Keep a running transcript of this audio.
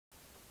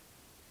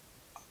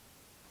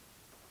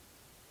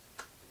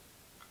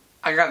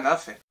I got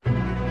nothing.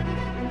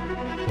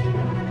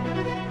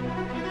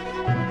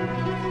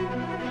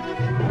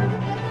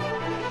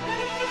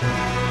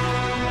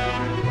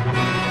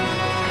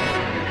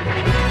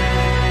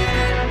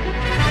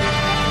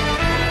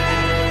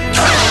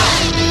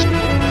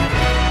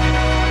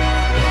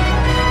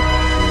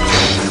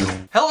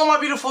 Hello my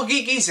beautiful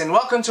geekies and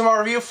welcome to my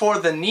review for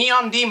The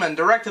Neon Demon,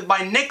 directed by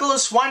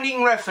Nicolas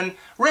Winding Refn,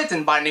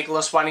 written by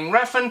Nicolas Winding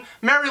Refn,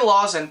 Mary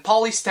Laws and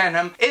Polly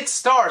Stanham. It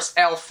stars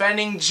Elle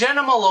Fanning,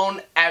 Jenna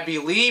Malone, Abby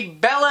Lee,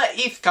 Bella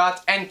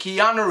Heathcote and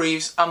Keanu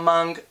Reeves,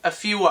 among a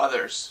few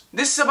others.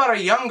 This is about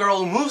a young girl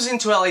who moves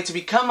into LA to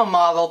become a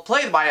model,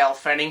 played by Elle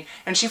Fanning,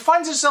 and she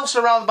finds herself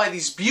surrounded by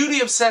these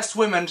beauty-obsessed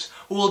women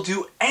who will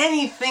do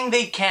anything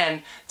they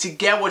can to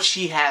get what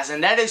she has,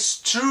 and that is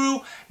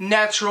true,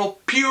 natural,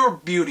 pure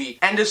beauty.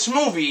 And this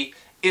movie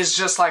is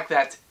just like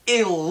that.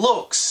 It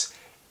looks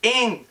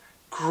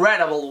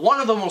incredible.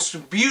 One of the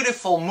most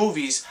beautiful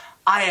movies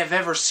I have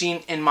ever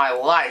seen in my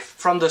life.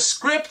 From the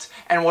script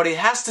and what it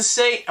has to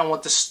say and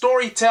what the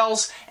story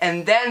tells,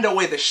 and then the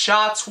way the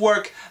shots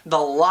work, the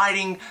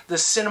lighting, the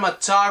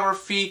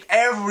cinematography,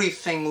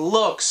 everything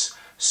looks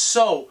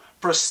so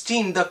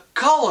pristine. The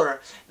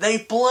color, they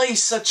play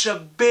such a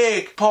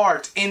big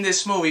part in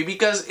this movie,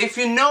 because if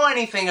you know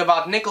anything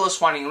about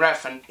Nicolas Winding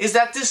Refn, is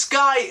that this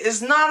guy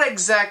is not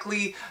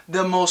exactly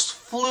the most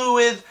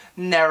fluid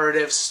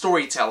narrative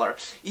storyteller.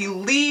 He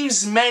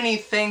leaves many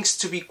things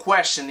to be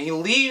questioned. He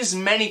leaves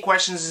many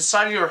questions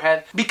inside of your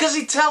head because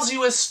he tells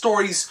you his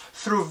stories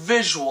through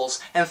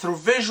visuals and through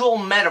visual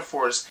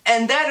metaphors,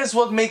 and that is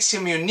what makes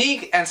him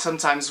unique and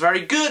sometimes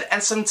very good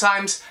and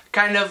sometimes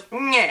kind of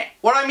meh.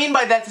 What I mean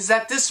by that is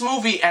that this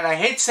movie, and I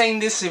hate saying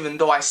this even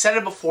though I said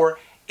it before,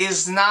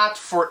 is not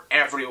for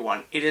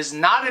everyone. It is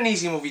not an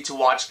easy movie to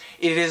watch.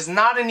 It is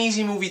not an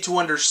easy movie to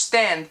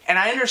understand, and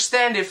I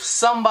understand if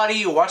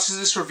somebody who watches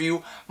this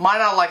review might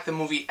not like the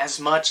movie as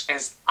much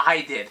as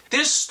I did.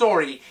 This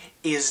story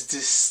is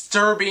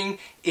disturbing,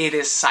 it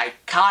is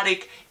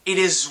psychotic, it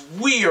is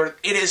weird,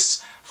 it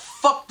is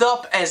fucked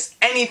up as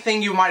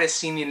anything you might have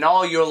seen in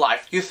all your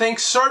life. You think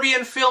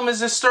Serbian film is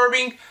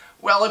disturbing?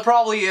 Well, it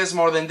probably is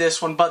more than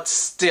this one, but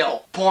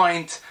still,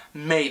 point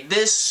made.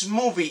 This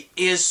movie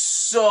is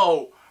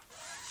so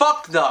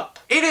fucked up.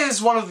 It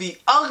is one of the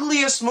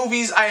ugliest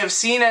movies I have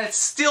seen, and it's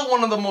still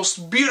one of the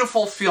most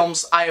beautiful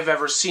films I have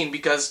ever seen,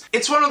 because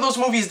it's one of those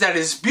movies that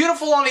is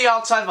beautiful on the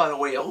outside by the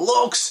way it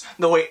looks,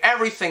 the way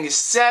everything is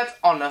set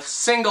on a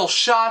single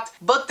shot,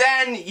 but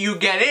then you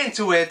get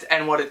into it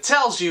and what it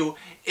tells you,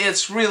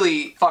 it's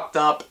really fucked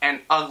up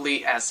and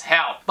ugly as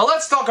hell. But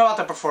let's talk about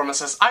the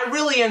performances. I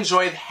really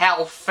enjoyed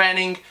Elle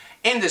Fanning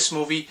in this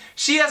movie.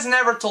 She has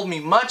never told me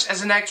much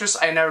as an actress.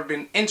 I've never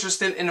been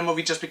interested in a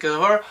movie just because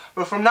of her,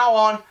 but from now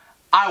on,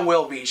 I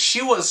will be.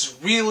 She was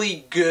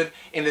really good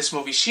in this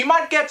movie. She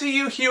might get to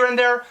you here and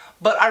there,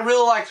 but I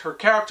really liked her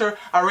character,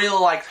 I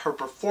really liked her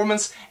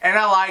performance, and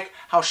I like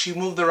how she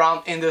moved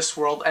around in this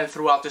world and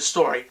throughout the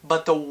story.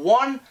 But the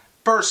one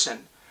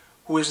person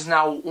who is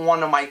now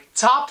one of my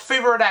top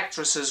favorite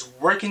actresses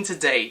working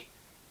today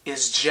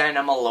is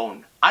Jenna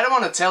Malone. I don't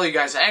want to tell you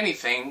guys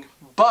anything,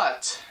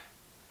 but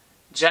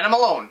Jenna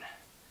Malone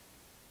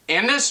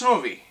in this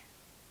movie,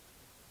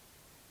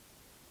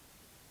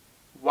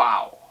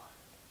 wow.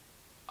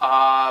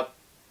 That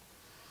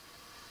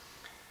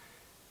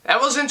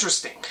was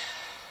interesting,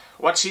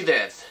 what she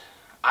did.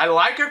 I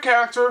like her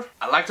character,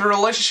 I like the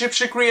relationship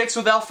she creates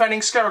with Elle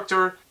Fanning's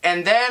character,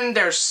 and then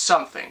there's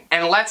something.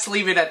 And let's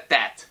leave it at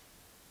that.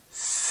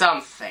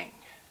 Something.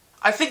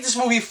 I think this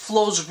movie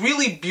flows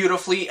really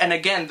beautifully, and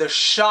again, the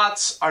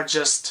shots are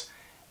just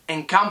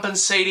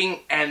uncompensating,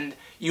 and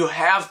you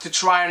have to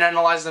try and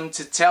analyze them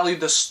to tell you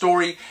the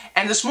story,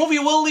 and this movie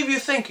will leave you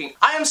thinking.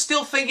 I am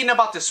still thinking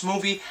about this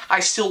movie.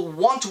 I still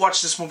want to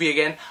watch this movie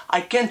again.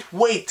 I can't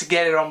wait to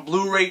get it on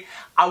Blu-ray.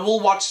 I will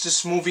watch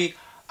this movie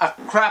a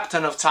crap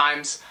ton of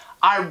times.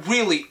 I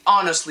really,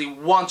 honestly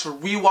want to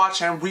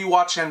rewatch and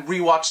rewatch and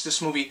rewatch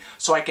this movie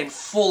so I can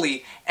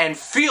fully and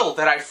feel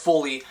that I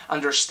fully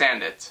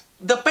understand it.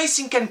 The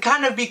pacing can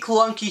kind of be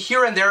clunky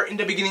here and there in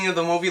the beginning of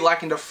the movie,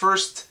 like in the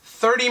first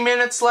 30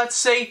 minutes, let's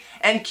say,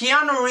 and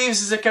Keanu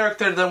Reeves is a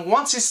character that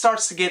once it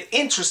starts to get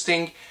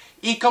interesting,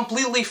 he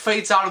completely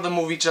fades out of the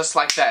movie just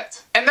like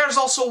that. And there's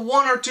also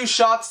one or two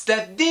shots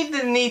that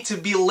didn't need to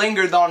be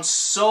lingered on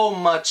so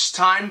much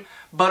time,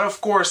 but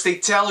of course they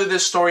tell you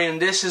this story,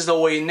 and this is the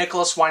way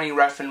Nicolas Winding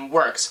Refn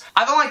works.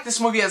 I don't like this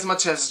movie as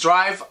much as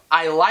Drive.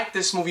 I like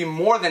this movie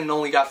more than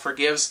Only God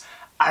Forgives.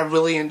 I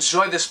really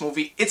enjoy this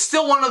movie. It's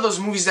still one of those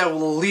movies that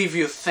will leave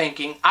you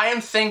thinking. I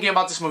am thinking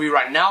about this movie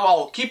right now. I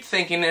will keep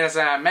thinking it as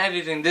I'm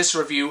editing this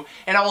review,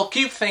 and I will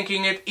keep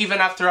thinking it even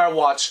after I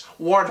watch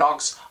War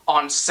Dogs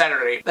on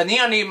Saturday. The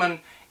Neon Demon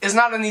is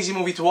not an easy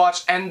movie to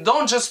watch, and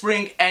don't just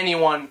bring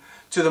anyone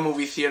to the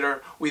movie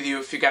theater with you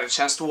if you get a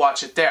chance to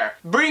watch it there.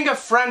 Bring a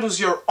friend who's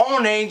your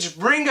own age,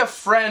 bring a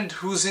friend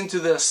who's into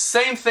the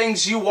same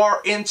things you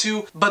are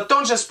into, but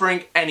don't just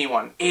bring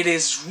anyone. It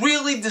is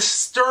really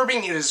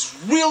disturbing, it is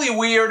really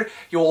weird,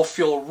 you will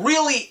feel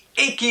really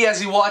icky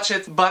as you watch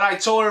it, but I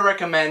totally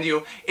recommend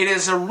you. It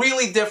is a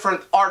really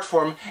different art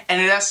form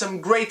and it has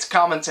some great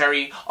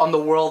commentary on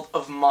the world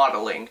of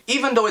modeling.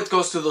 Even though it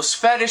goes to those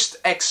fetish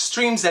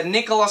extremes that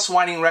Nicolas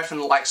Winding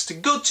Refn likes to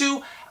go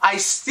to, I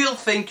still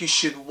think you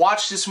should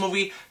watch this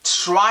movie,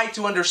 try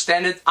to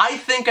understand it. I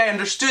think I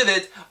understood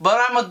it,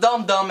 but I'm a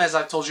dum-dum as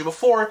I told you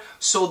before,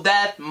 so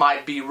that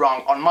might be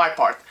wrong on my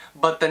part.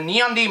 But The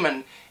Neon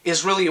Demon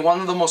is really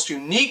one of the most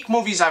unique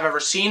movies I've ever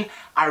seen.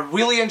 I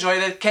really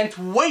enjoyed it, can't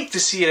wait to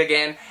see it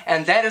again,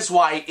 and that is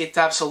why it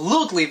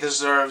absolutely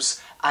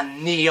deserves a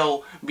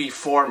Neo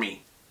before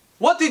me.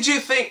 What did you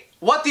think?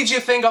 What did you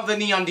think of The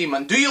Neon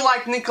Demon? Do you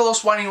like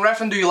Nicolas Winding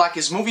Refn? Do you like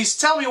his movies?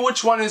 Tell me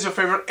which one is your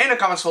favorite in the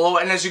comments below,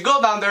 and as you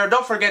go down there,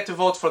 don't forget to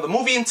vote for the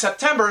movie in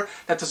September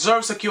that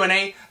deserves a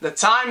Q&A. The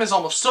time is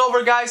almost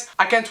over, guys.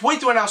 I can't wait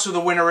to announce who the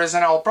winner is,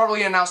 and I will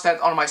probably announce that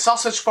on my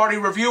Sausage Party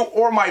review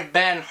or my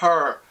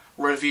Ben-Hur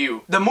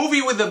review. The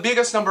movie with the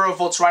biggest number of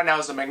votes right now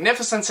is The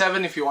Magnificent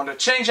Seven. If you want to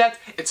change that,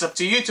 it's up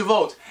to you to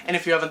vote. And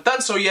if you haven't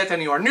done so yet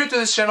and you are new to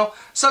this channel,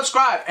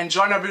 subscribe and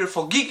join our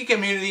beautiful geeky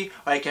community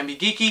where you can be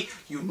geeky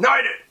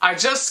united. I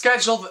just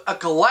scheduled a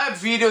collab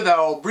video that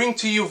I'll bring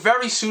to you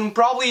very soon,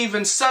 probably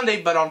even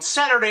Sunday, but on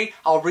Saturday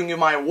I'll bring you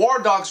my War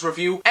Dogs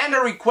review and a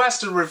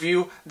requested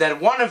review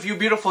that one of you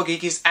beautiful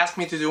geekies asked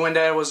me to do, and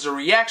that was the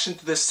reaction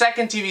to the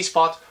second TV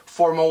spot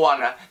for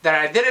Moana that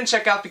I didn't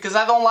check out because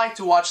I don't like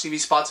to watch TV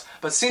spots,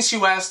 but since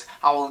you asked,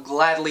 I will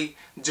gladly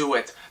do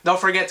it. Don't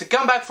forget to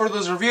come back for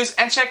those reviews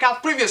and check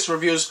out previous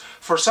reviews,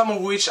 for some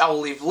of which I will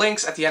leave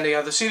links at the end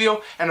of this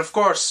video, and of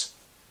course,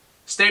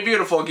 stay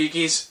beautiful,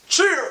 geekies.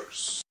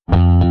 Cheers!